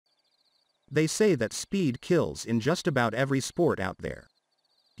They say that speed kills in just about every sport out there.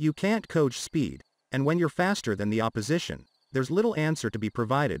 You can't coach speed, and when you're faster than the opposition, there's little answer to be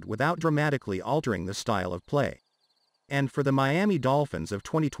provided without dramatically altering the style of play. And for the Miami Dolphins of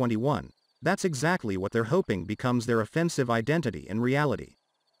 2021, that's exactly what they're hoping becomes their offensive identity in reality.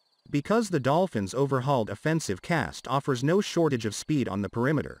 Because the Dolphins' overhauled offensive cast offers no shortage of speed on the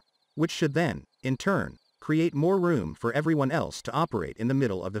perimeter, which should then, in turn, create more room for everyone else to operate in the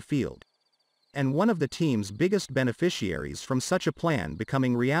middle of the field. And one of the team's biggest beneficiaries from such a plan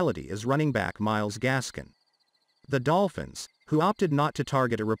becoming reality is running back Myles Gaskin. The Dolphins, who opted not to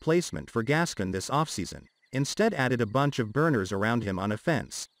target a replacement for Gaskin this offseason, instead added a bunch of burners around him on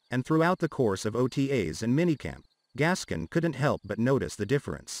offense, and throughout the course of OTAs and minicamp, Gaskin couldn't help but notice the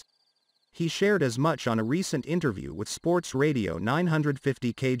difference. He shared as much on a recent interview with Sports Radio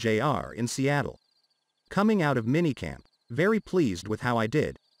 950 KJR in Seattle. Coming out of minicamp, very pleased with how I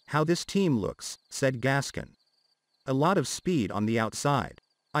did, how this team looks, said Gaskin. A lot of speed on the outside.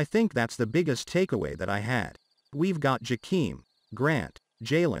 I think that's the biggest takeaway that I had. We've got Jakeem, Grant,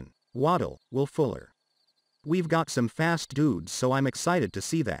 Jalen, Waddle, Will Fuller. We've got some fast dudes, so I'm excited to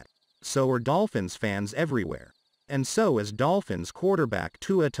see that. So are Dolphins fans everywhere. And so is Dolphins quarterback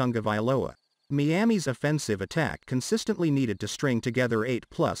Tua Tagovailoa. Miami's offensive attack consistently needed to string together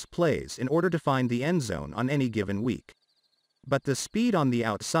 8+ plays in order to find the end zone on any given week. But the speed on the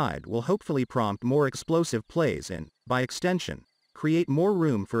outside will hopefully prompt more explosive plays and, by extension, create more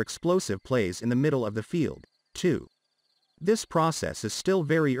room for explosive plays in the middle of the field, too. This process is still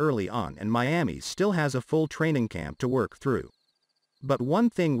very early on and Miami still has a full training camp to work through. But one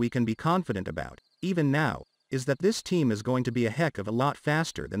thing we can be confident about, even now, is that this team is going to be a heck of a lot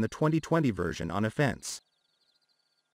faster than the 2020 version on offense.